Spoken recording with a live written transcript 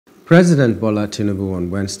President Bola Tinubu on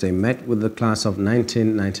Wednesday met with the class of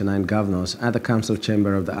 1999 governors at the council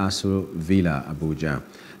chamber of the Aso Villa, Abuja.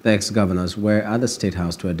 The ex-governors were at the State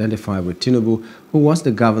House to identify with Tinubu, who was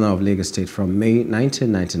the governor of Lagos State from May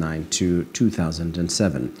 1999 to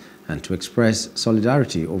 2007, and to express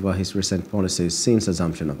solidarity over his recent policies since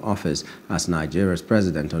assumption of office as Nigeria's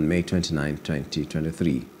president on May 29,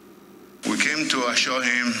 2023. We came to assure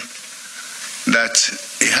him that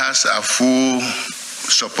he has our full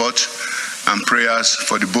support and prayers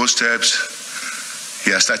for the bold steps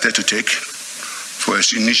he has started to take, for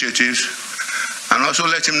his initiatives, and also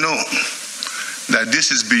let him know that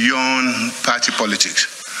this is beyond party politics.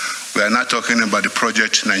 We are not talking about the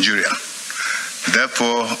project Nigeria.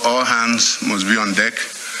 Therefore, all hands must be on deck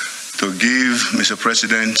to give Mr.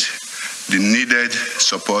 President the needed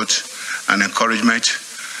support and encouragement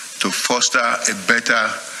to foster a better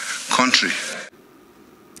country.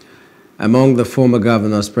 Among the former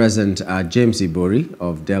governors present are James Ibori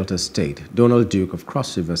of Delta State, Donald Duke of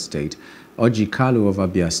Cross River State, Oji Kalu of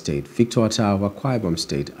Abia State, Victor Ata of Akwa Ibom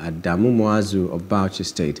State, Adamu Muazu of Bauchi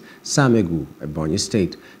State, Samegu of Ebonyi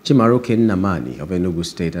State, Chimaroke Namani of Enugu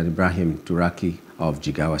State, and Ibrahim Turaki of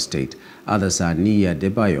Jigawa State. Others are Niya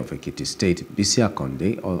Debayo of Ekiti State, Bisi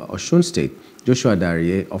Akonde of Osun State, Joshua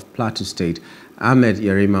Darie of Plateau State, Ahmed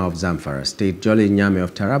Yerima of Zamfara State, Jolly Nyame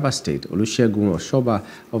of Taraba State, Olusegun Oshoba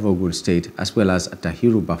of Ogun State, as well as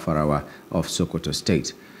Atahiru Bafarawa of Sokoto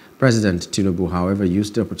State. President Tinubu, however,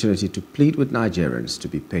 used the opportunity to plead with Nigerians to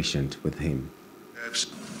be patient with him.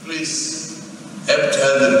 Please help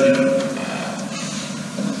tell the people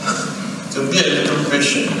to be a little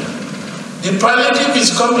patient. The palliative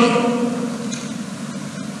is coming.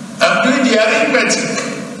 I'm doing the arithmetic.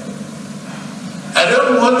 I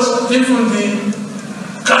don't want even the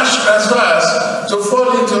cash transfers to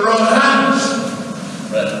fall into wrong hands.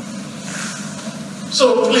 Right.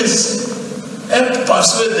 So please, help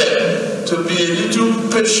persuade them to be a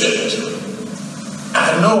little patient.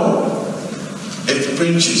 I know it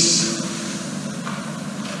pinches.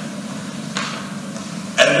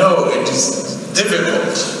 I know it is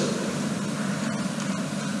difficult.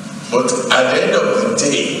 But at the end of the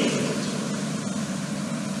day,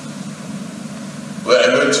 we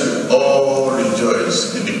are going to all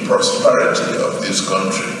rejoice in the prosperity of this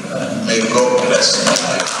country. May God bless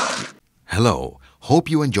you. Hello, hope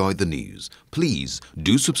you enjoyed the news. Please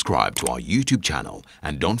do subscribe to our YouTube channel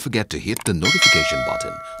and don't forget to hit the notification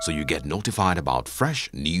button so you get notified about fresh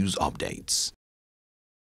news updates.